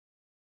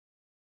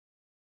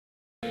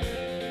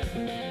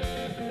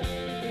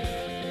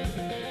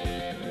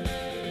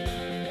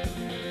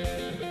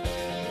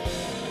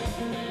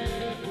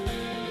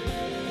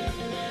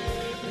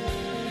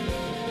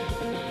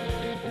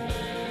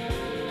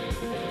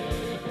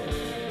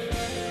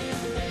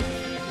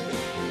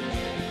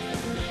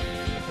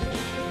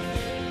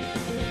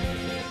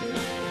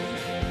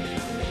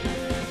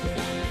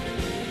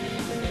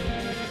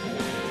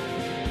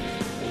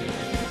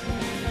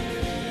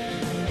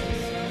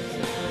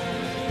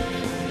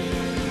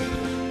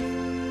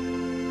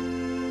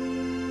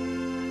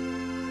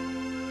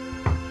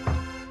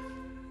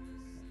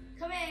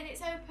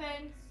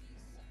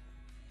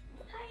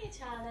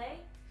Charlie.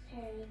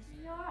 Hey.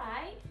 You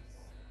alright?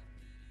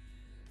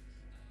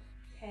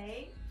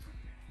 Okay.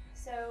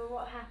 So,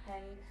 what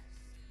happened?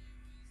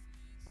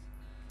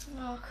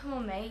 Oh, come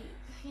on, mate.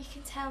 You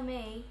can tell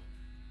me.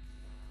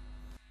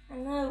 I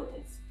know,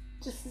 it's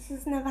just this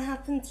has never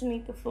happened to me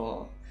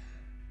before.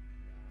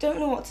 Don't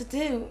know what to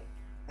do,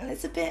 and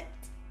it's a bit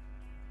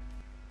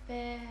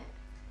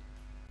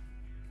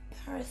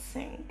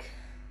embarrassing.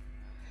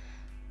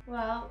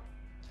 Well,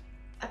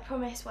 I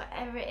promise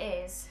whatever it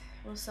is,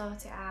 we'll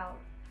sort it out.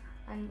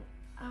 And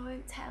I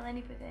won't tell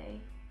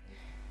anybody.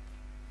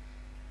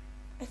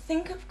 I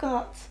think I've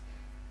got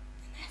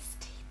an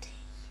STD.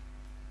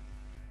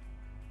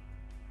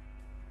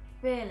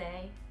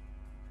 Really?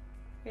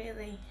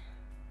 Really?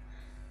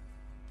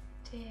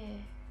 Dear.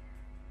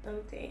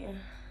 Oh dear.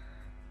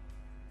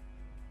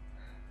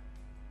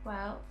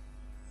 Well,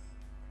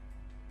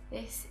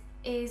 this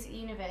is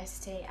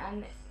university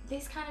and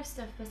this kind of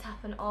stuff must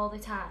happen all the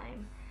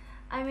time.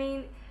 I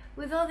mean,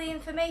 with all the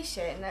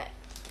information that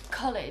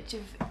college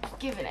have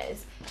given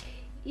us,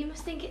 you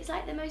must think it's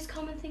like the most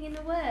common thing in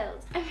the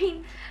world. I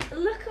mean,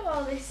 look at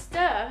all this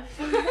stuff.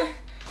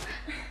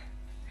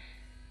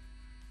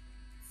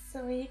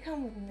 So will you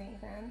come with me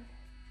then?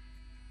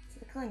 To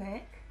the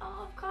clinic?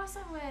 Oh, of course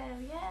I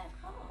will. Yeah,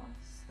 of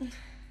course.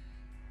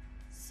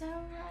 So,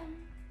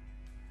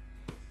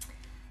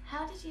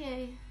 how did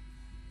you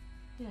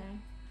know?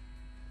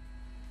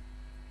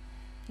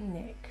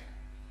 Nick.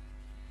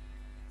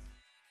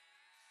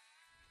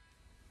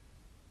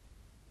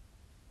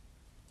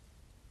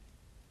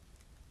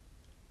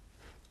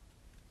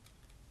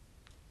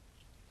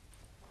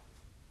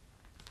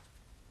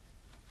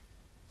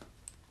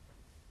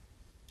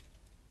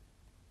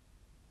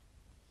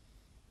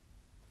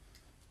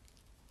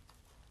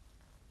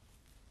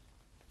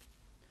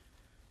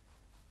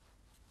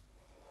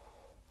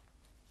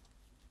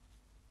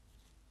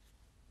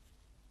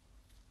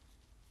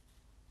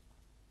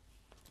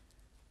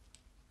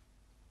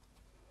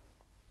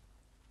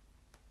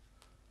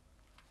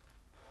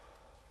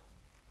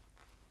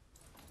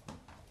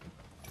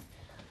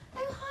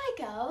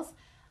 Girls,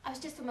 I was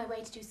just on my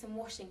way to do some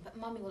washing, but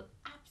Mummy will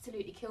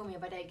absolutely kill me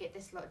if I don't get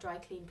this lot dry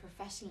cleaned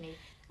professionally.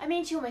 I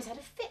mean, she almost had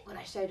a fit when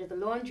I showed her the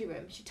laundry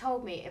room. She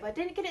told me if I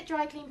didn't get it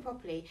dry cleaned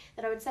properly,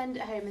 that I would send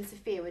it home and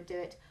Sophia would do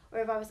it, or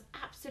if I was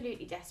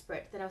absolutely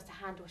desperate, then I was to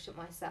hand wash it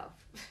myself.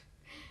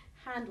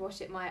 Hand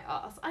wash it my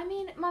arse. I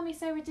mean, Mummy's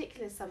so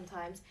ridiculous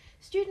sometimes.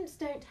 Students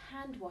don't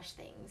hand wash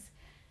things.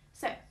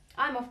 So,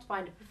 I'm off to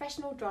find a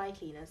professional dry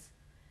cleaners.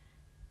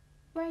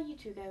 Where are you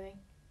two going?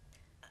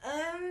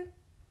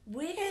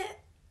 We're,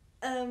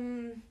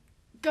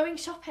 going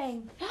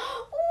shopping.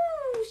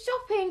 Ooh,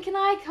 shopping, can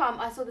I come?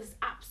 I saw this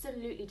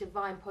absolutely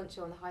divine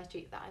poncho on the high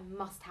street that I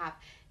must have.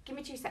 Give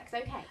me 2 secs,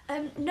 okay?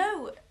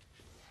 No,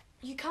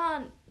 you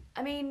can't.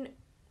 I mean,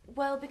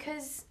 well,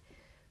 because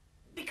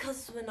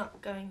we're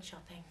not going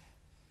shopping.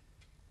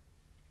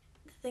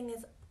 The thing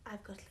is,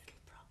 I've got a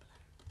little problem.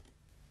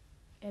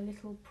 A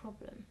little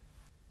problem?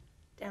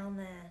 Down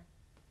there.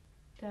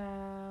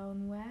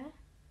 Down where?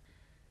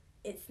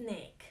 It's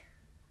Nick.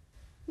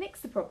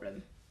 Nick's the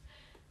problem.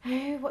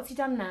 Oh, what's he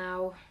done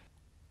now?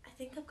 I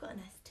think I've got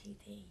an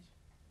STD.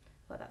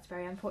 Well, that's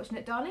very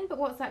unfortunate, darling, but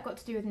what's that got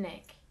to do with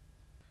Nick?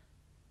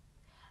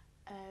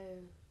 Oh.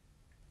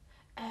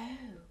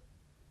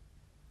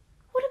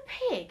 What a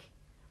pig!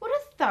 What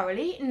a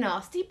thoroughly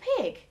nasty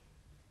pig!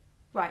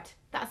 Right,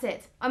 that's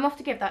it. I'm off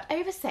to give that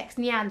oversexed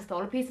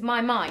Neanderthal a piece of my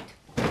mind.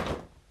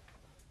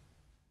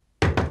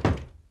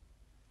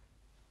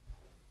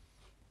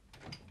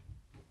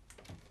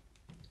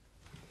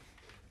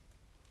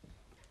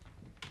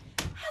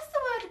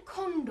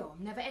 Condom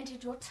never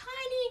entered your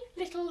tiny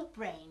little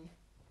brain.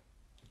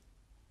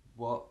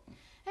 What?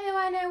 Oh,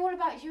 I know all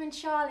about you and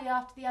Charlie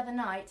after the other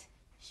night.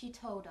 She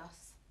told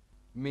us.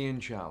 Me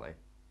and Charlie?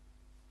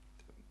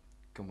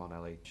 Come on,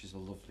 Ellie. She's a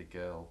lovely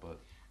girl, but...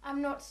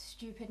 I'm not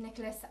stupid,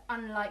 Nicholas,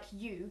 unlike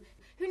you,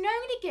 who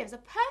knowingly gives a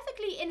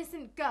perfectly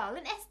innocent girl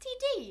an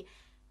STD.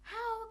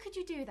 How could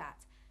you do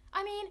that?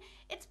 I mean,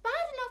 it's bad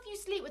enough you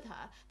sleep with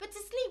her, but to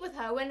sleep with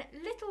her when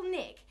little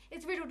Nick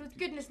is riddled with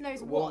goodness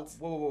knows what.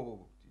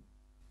 Whoa.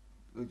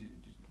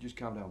 Just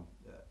calm down.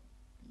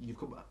 You've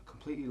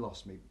completely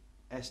lost me.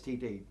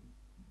 STD,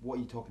 what are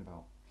you talking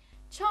about?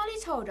 Charlie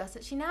told us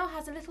that she now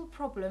has a little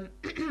problem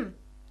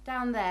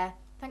down there,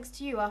 thanks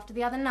to you after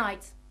the other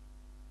night.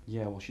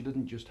 Yeah, well, she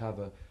didn't just have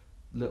a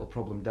little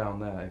problem down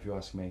there, if you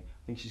ask me.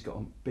 I think she's got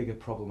a bigger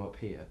problem up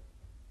here.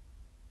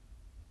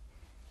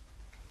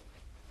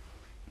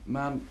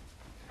 Man,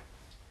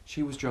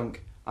 she was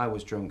drunk, I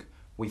was drunk,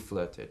 we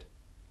flirted.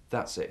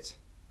 That's it.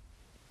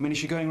 I mean, is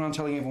she going around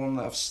telling everyone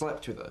that I've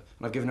slept with her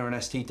and I've given her an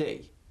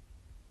STD?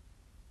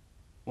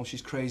 Well,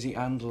 she's crazy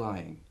and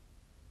lying.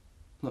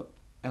 Look,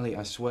 Ellie,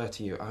 I swear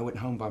to you, I went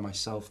home by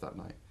myself that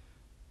night.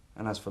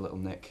 And as for little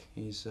Nick,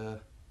 he's,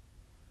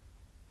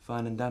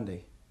 fine and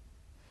dandy.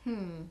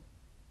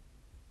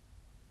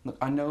 Look,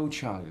 I know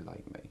Charlie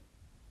liked me.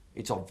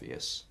 It's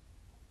obvious.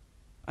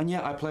 And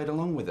yet I played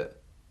along with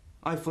it.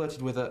 I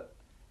flirted with her.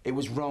 It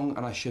was wrong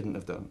and I shouldn't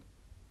have done.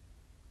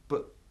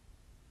 But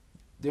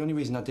the only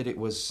reason I did it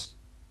was,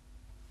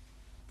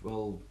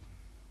 well...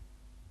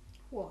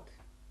 What?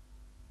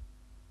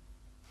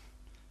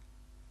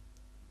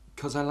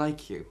 Because I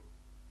like you.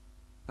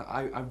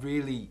 I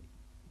really,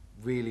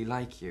 really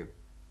like you.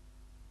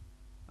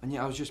 And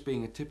yet I was just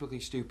being a typically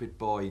stupid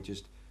boy,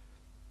 just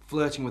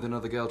flirting with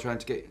another girl, trying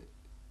to get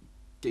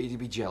you to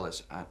be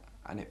jealous,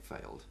 and it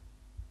failed.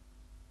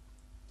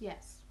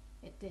 Yes,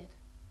 it did.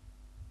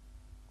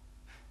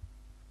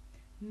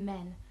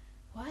 Men,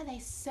 why are they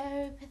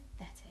so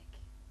pathetic?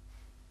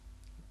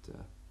 It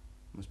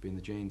must be in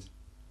the genes.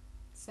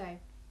 So,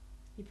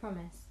 you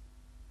promise?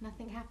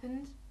 Nothing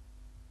happened?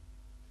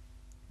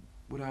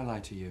 Would I lie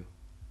to you?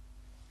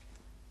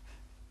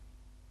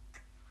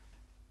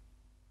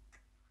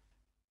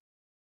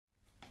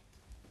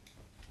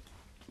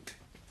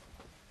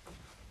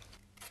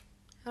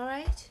 All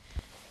right?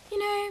 You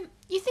know,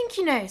 you think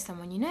you know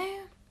someone you know,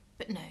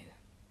 but no.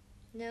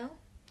 No?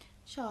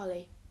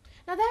 Charlie.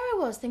 Now there I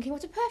was thinking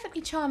what a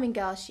perfectly charming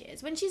girl she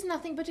is when she's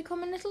nothing but a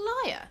common little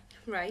liar.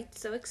 Right,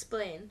 so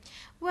explain.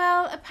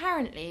 Well,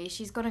 apparently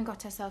she's gone and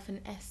got herself an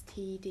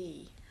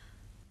STD.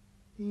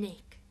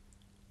 Nick.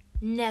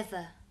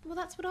 Never. Well,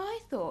 that's what I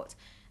thought.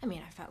 I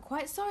mean, I felt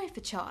quite sorry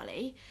for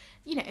Charlie.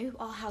 You know,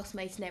 our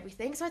housemate and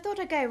everything, so I thought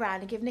I'd go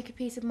round and give Nick a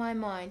piece of my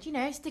mind, you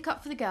know, stick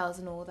up for the girls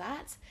and all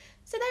that.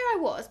 So there I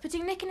was,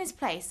 putting Nick in his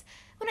place,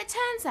 when it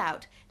turns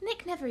out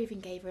Nick never even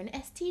gave her an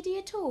STD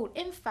at all.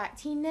 In fact,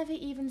 he never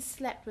even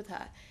slept with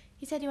her.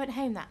 He said he went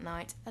home that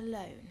night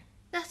alone.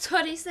 That's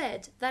what he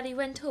said, that he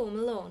went home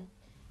alone.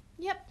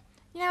 Yep.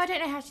 You know, I don't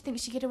know how she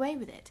thinks she get away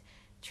with it.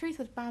 Truth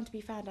was bound to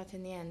be found out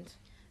in the end.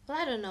 Well,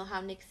 I don't know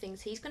how Nick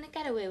thinks he's going to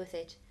get away with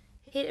it.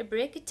 Hate to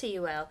break it to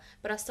you, El,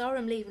 but I saw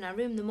him leaving our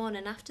room the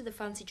morning after the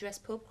fancy dress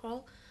pub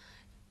crawl.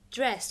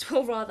 Dressed,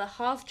 or rather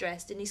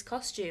half-dressed, in his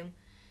costume.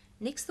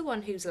 Nick's the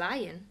one who's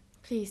lying.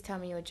 Please tell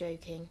me you're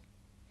joking.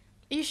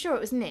 Are you sure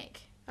it was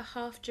Nick? A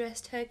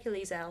half-dressed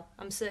Hercules, El.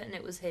 I'm certain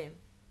it was him.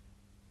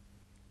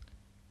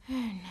 Oh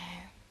no.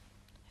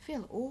 I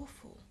feel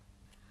awful.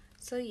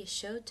 So you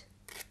should.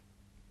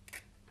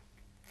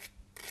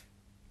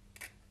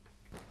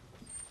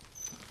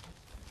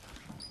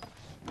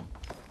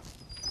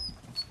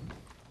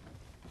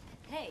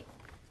 Hey,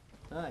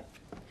 Hi.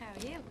 how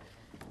are you?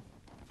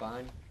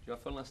 Fine. Did you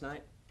have fun last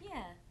night?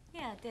 Yeah,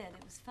 I did.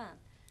 It was fun.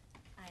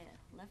 I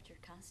loved your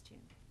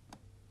costume.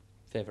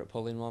 Favourite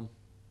pull-in one?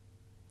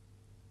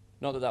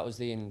 Not that that was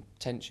the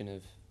intention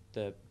of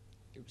the...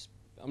 It was.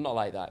 I'm not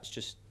like that. It's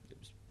just... It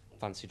was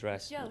fancy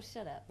dress. Joe,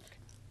 shut up.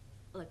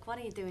 Look, what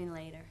are you doing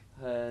later?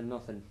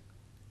 Nothing.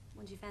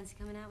 Would you fancy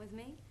coming out with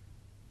me?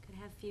 Could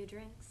have a few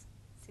drinks.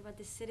 See what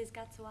this city's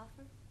got to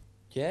offer?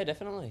 Yeah,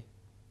 definitely.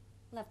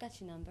 Well, I've got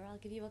your number. I'll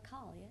give you a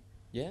call,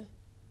 yeah? Yeah?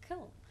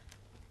 Cool.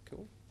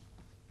 Cool.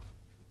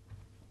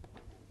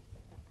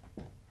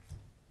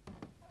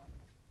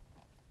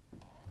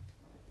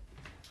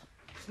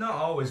 It's not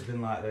always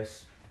been like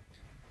this.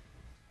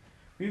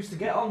 We used to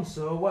get on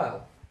so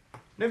well.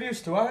 Never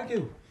used to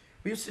argue.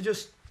 We used to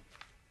just,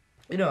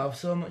 you know, have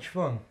so much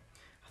fun.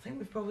 I think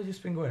we've probably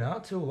just been going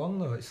out too long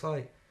though. It's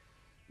like,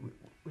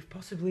 we've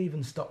possibly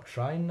even stopped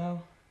trying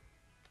now.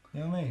 You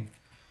know what I mean?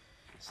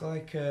 It's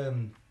like,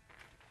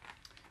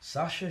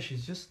 Sasha,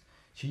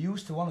 she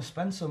used to want to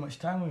spend so much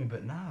time with me,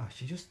 but nah,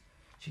 she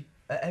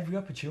at every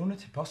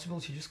opportunity possible,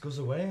 she just goes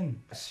away and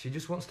she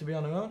just wants to be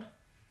on her own.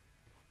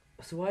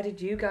 So why did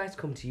you guys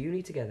come to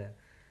uni together?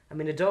 I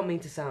mean, I don't mean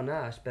to sound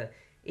harsh, but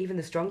even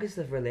the strongest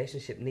of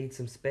relationship needs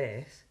some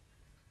space.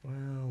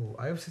 Well,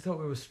 I obviously thought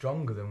we were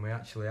stronger than we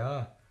actually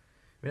are.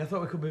 I mean, I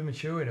thought we could be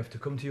mature enough to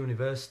come to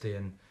university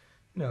and,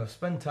 you know,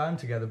 spend time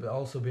together, but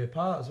also be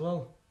apart as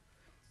well.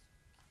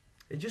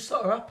 It just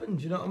sort of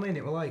happened, you know what I mean?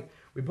 It were like,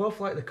 we both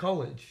liked the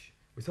college.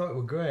 We thought it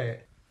were great.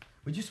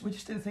 We just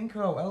didn't think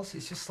about what else.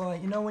 It's just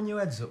like, you know, when your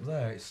head's up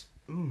there, it's,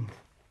 No,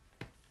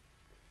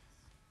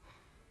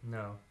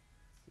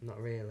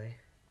 not really.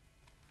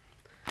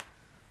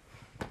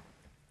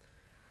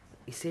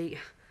 You see,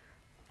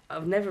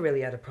 I've never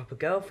really had a proper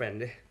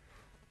girlfriend.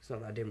 It's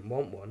not that I didn't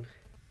want one.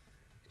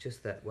 It's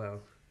just that, well,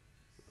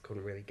 I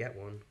couldn't really get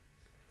one.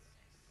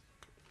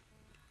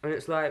 And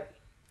it's like,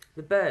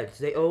 the birds,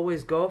 they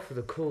always go for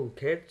the cool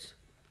kids.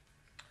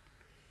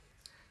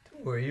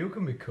 don't worry, you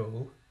can be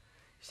cool. You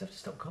just have to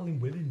stop calling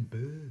women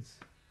birds.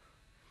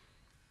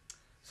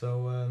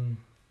 So,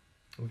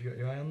 have you got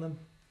your eye on them?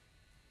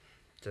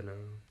 Dunno.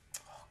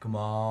 Oh, come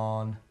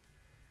on.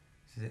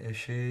 Is it a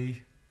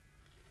she?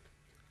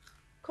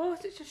 Of course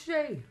it's a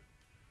she.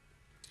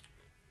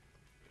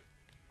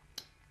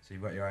 So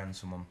you've got your eye on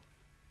someone.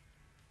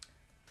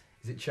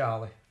 Is it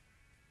Charlie?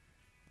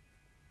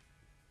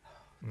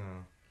 No.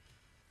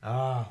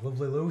 Ah,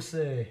 lovely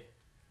Lucy.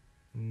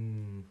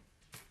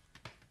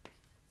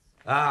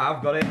 Ah,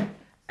 I've got it.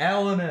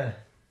 Eleanor.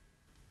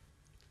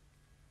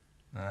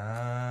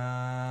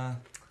 Ah,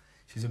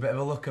 she's a bit of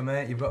a looker,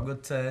 mate. You've got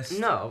good taste.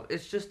 No,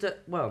 it's just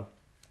that, well,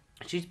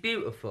 she's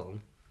beautiful,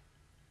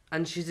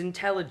 and she's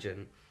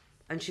intelligent,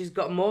 and she's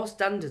got more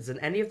standards than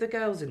any of the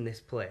girls in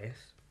this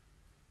place.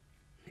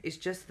 It's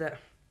just that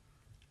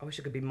I wish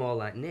I could be more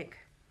like Nick.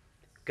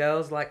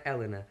 Girls like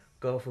Eleanor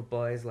go for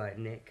boys like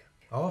Nick.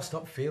 Oh,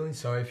 stop feeling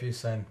sorry for you,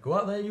 Sam. Go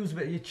out there and use a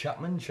bit of your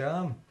Chapman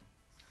charm.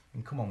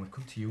 And come on, we've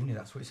come to uni,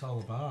 that's what it's all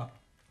about.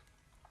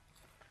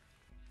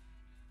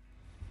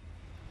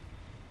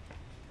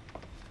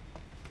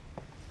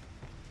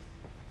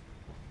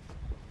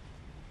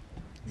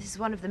 This is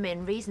one of the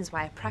main reasons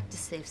why I practice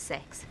safe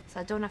sex, so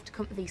I don't have to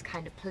come to these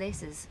kind of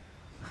places.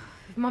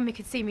 If Mummy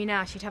could see me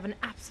now, she'd have an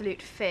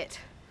absolute fit.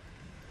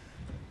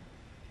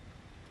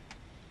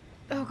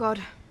 Oh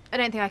God, I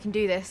don't think I can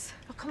do this.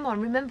 Oh, come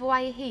on, remember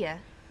why you're here?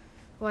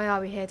 Why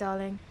are we here,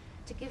 darling?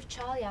 To give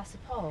Charlie our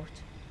support.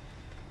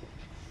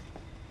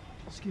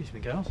 Excuse me,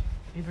 girls.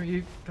 Either of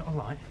you got a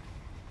light?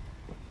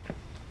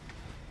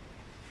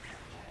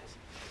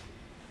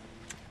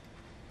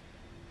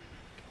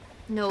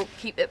 No,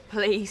 keep it,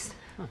 please.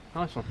 Oh,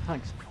 nice one,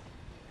 thanks.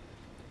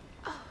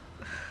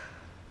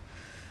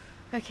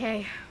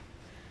 Okay,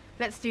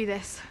 let's do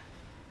this.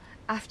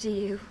 After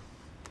you.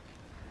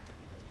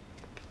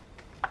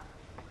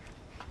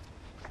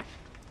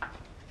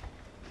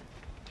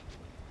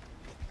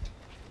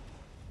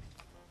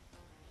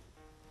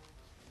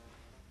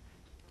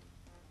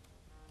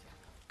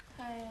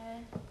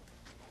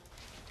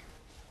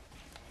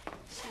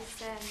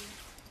 She's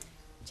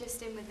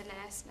just in with the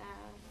nurse now.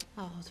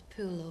 Oh, the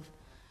poor love.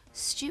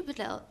 Stupid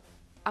little...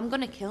 I'm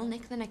gonna kill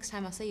Nick the next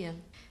time I see him.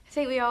 I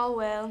think we all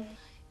will.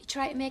 He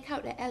tried to make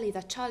out to Ellie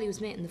that Charlie was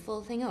making the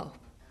full thing up.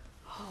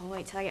 Oh,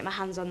 wait till I get my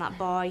hands on that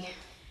boy.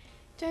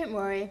 Don't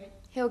worry,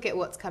 he'll get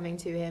what's coming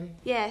to him.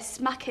 Yeah,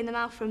 smack in the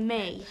mouth from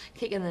me.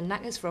 Kicking the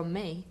knackers from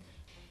me.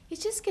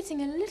 He's just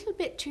getting a little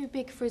bit too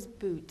big for his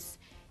boots.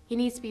 He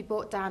needs to be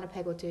brought down a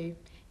peg or two.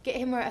 Get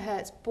him where it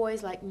hurts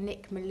boys like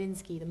Nick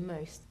Malinsky the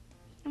most.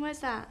 And where's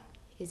that?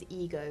 His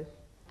ego.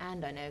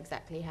 And I know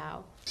exactly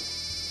how.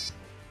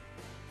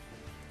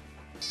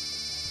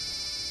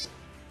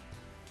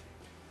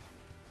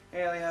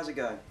 Hey Ellie, how's it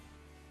going?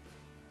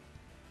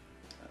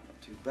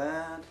 Not too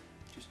bad.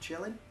 Just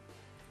chilling.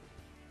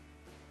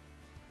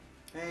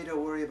 Hey,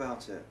 don't worry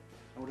about it.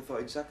 I would have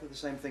thought exactly the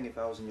same thing if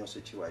I was in your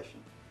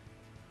situation.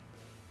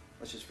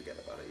 Let's just forget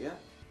about it, yeah?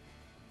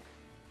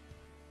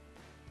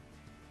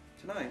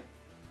 Tonight?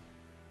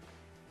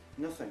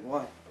 Nothing.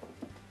 Why?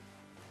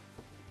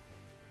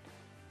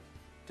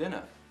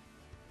 Dinner?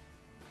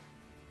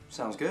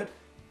 Sounds good.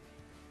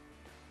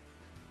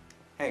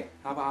 Hey,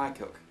 how about I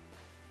cook?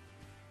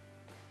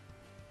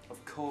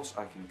 Of course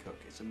I can cook.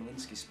 It's a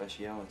Malinsky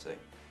speciality.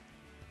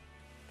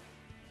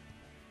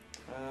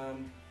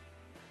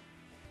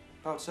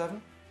 About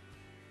 7?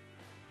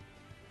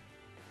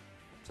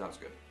 Sounds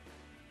good.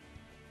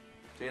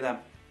 See you then.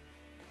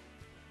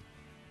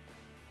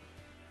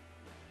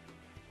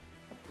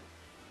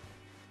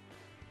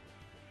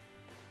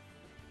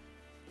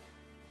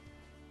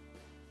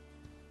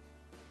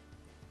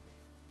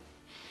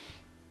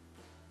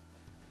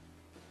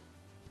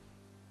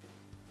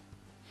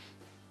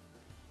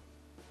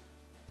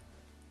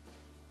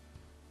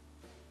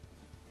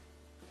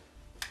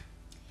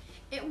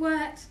 It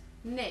worked.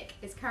 Nick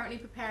is currently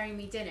preparing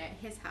me dinner at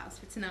his house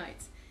for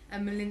tonight. A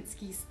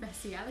Malinsky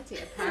speciality,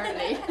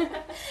 apparently.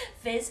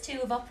 Phase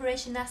 2 of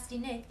Operation Nasty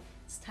Nick.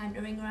 It's time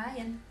to ring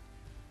Ryan.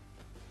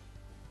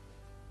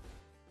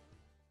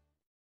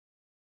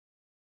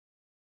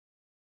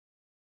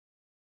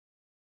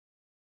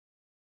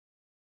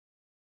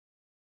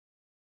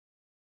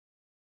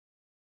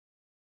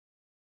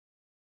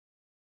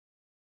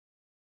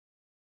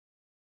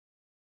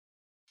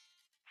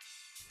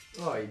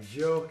 Oh, you're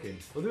joking.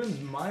 We're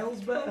doing miles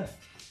better.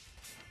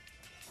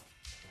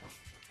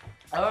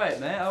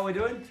 Alright, mate, how are we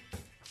doing?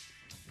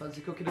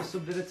 Fancy cooking us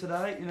some dinner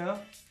tonight, you know?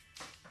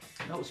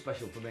 Not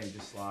special for me,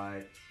 just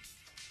like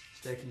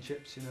steak and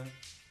chips, you know?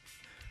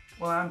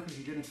 Well, I'm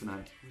cooking dinner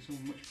tonight with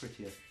someone much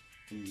prettier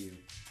than you.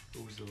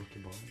 Who's the lucky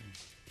boy?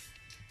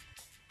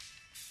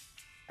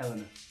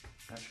 Eleanor,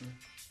 actually.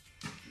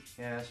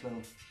 Yeah, it's a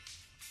little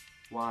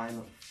wine,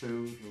 little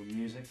food, little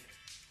music.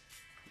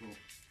 Little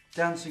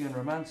dancing and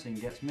romancing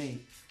gets me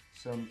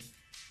some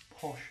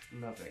posh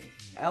loving.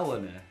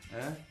 Eleanor,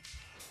 eh?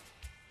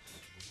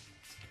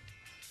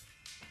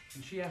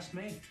 And she asked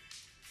me.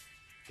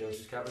 Girls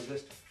just can't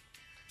resist.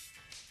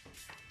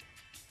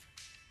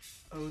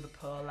 Oh, the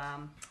poor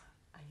lamb.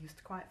 I used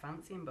to quite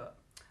fancy him, but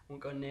I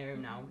won't go near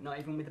him now. Not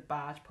even with a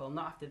barge pole,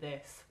 not after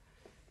this.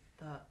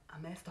 Though I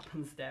may stop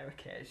and stare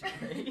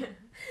occasionally.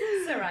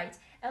 It's alright.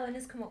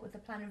 Eleanor's come up with a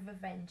plan of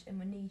revenge and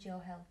we need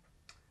your help.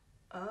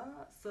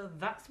 So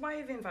that's why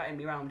you've invited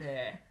me round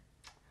here.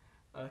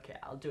 Okay,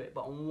 I'll do it,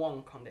 but on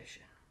one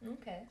condition.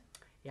 Okay.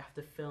 You have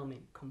to fill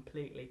me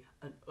completely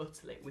and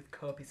utterly with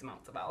copious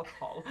amounts of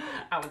alcohol.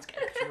 I want to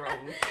get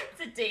drunk.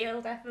 It's a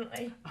deal,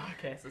 definitely.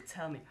 Okay, so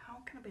tell me, how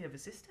can I be of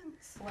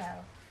assistance?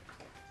 Well,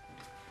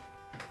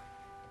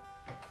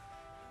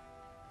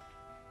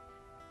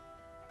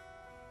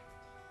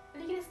 Are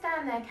you going to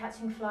stand there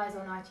catching flies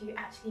all night? Are you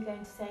actually going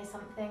to say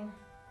something?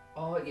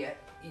 Oh, yeah,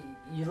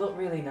 you look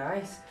really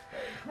nice.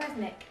 Where's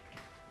Nick?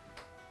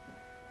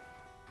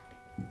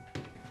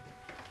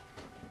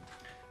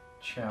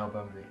 Ciao,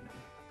 bambino.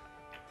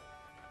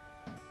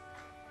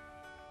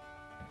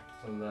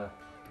 We'll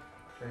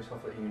finish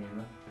off at Union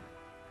then.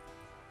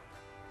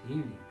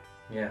 Union?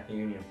 Yeah, the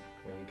Union.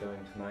 Where you're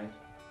going tonight.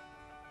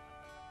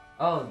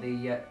 Oh,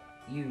 the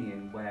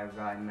Union where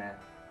I'm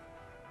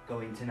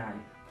going tonight.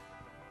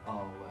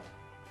 Oh,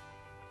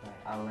 right.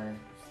 I'll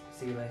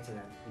see you later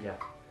then. Yeah.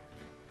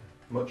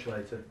 Much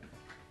later.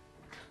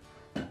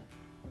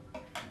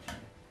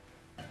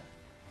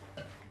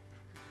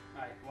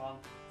 Right, 1,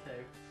 2,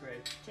 3.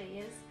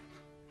 Cheers.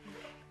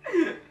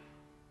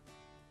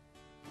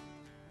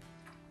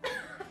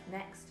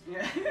 Next.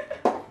 Yeah.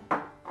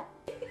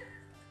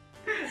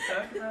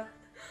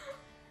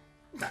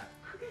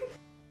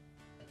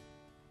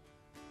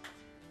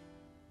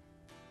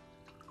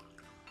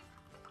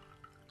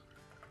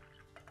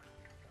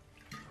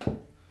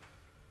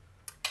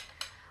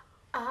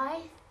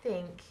 I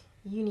think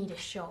you need a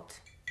shot.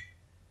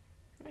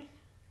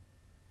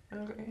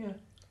 Okay, yeah.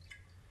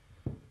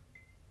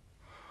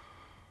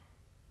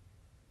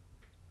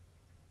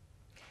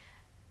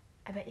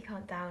 I bet you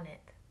can't down it.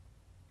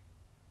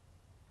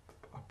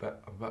 I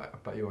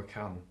bet you I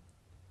can.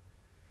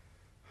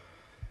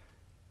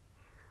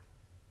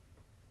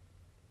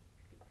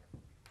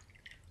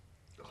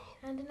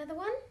 And another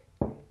one?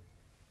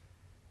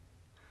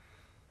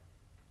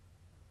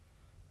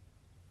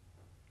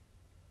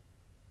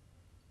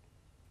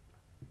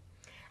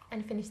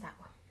 And finish that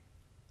one.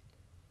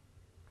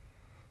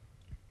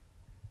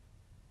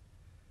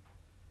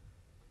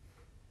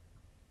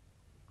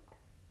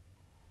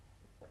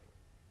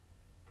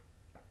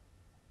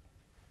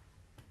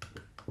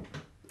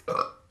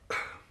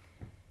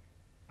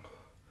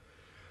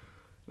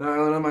 Now,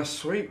 Eleanor, my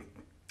sweet,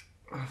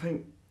 I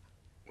think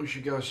we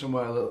should go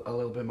somewhere a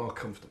little bit more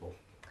comfortable.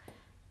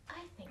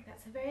 I think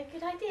that's a very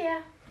good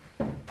idea.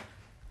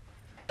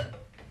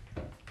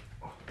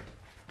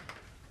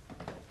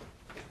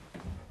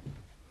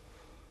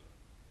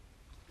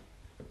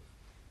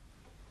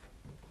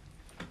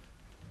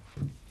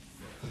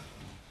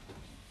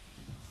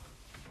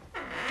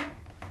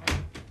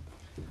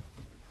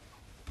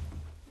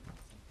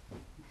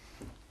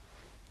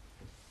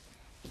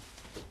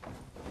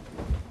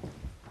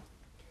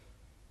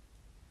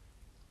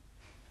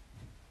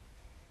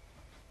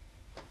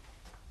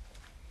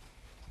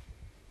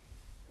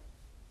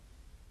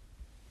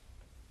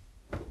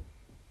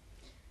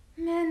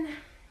 Men,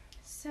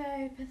 so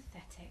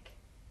pathetic.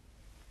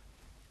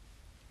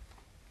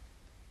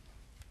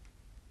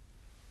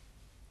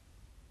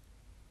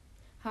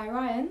 Hi,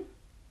 Ryan.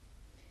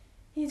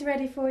 He's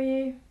ready for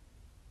you.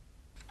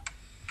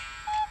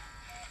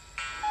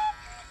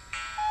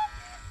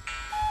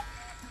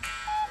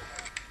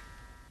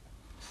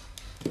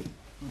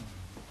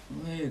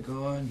 Where are you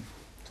going?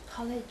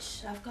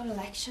 College. I've got a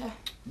lecture.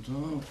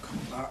 Don't come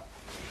back.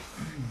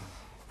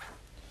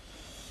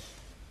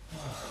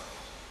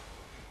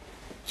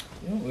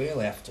 You don't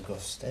really have to go.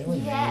 Stay with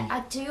me. Yeah, I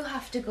do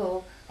have to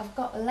go. I've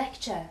got a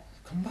lecture.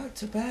 Come back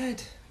to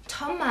bed.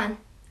 Tom, man,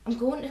 I'm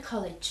going to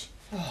college.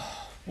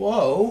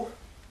 Whoa.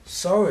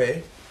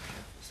 Sorry.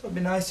 So it'd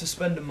be nice to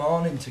spend a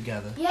morning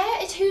together. Yeah,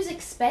 at whose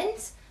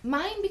expense?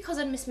 Mine, because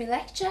I'd miss my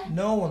lecture.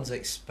 No one's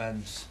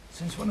expense.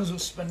 Since when has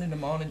us spending the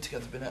morning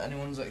together been at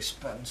anyone's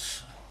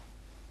expense?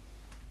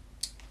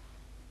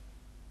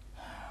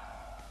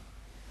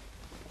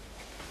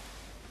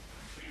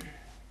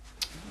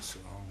 What's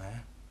wrong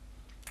there?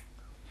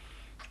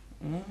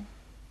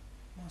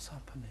 What's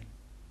happening?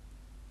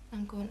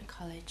 I'm going to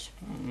college.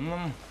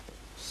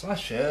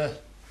 Sasha.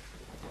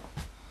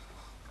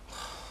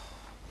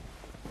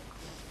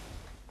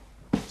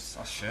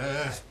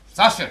 Sasha.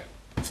 Sasha!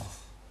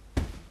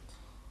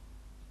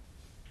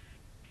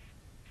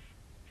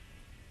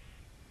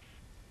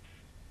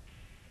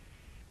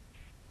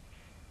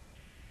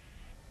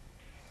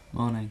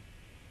 Morning.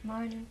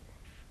 Morning.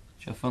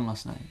 Did you have fun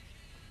last night?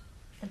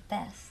 The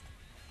best.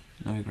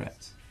 No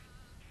regrets?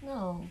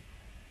 No.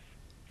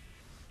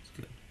 It's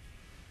good.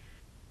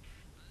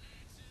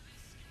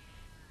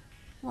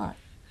 What?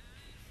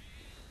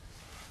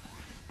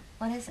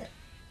 What is it?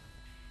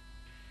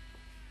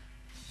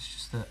 It's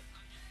just that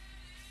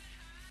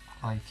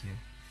I like you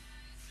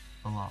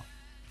a lot.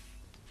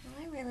 Well,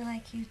 I really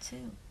like you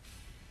too.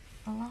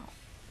 A lot.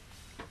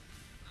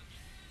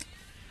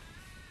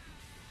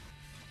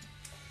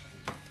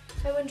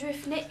 I wonder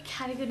if Nick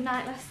had a good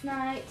night last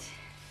night.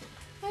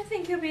 I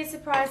think he'll be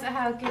surprised at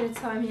how good a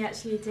time he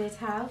actually did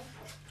have.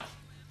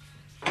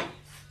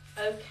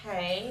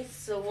 Okay,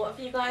 so what have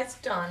you guys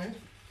done?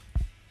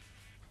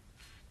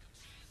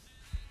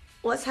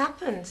 What's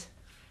happened?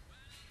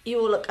 You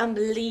all look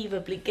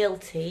unbelievably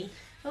guilty.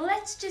 Well,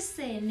 let's just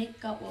say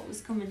Nick got what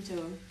was coming to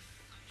him.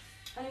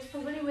 And he's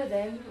probably with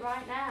him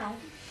right now.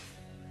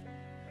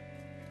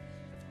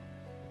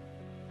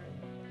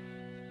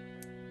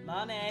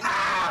 Morning.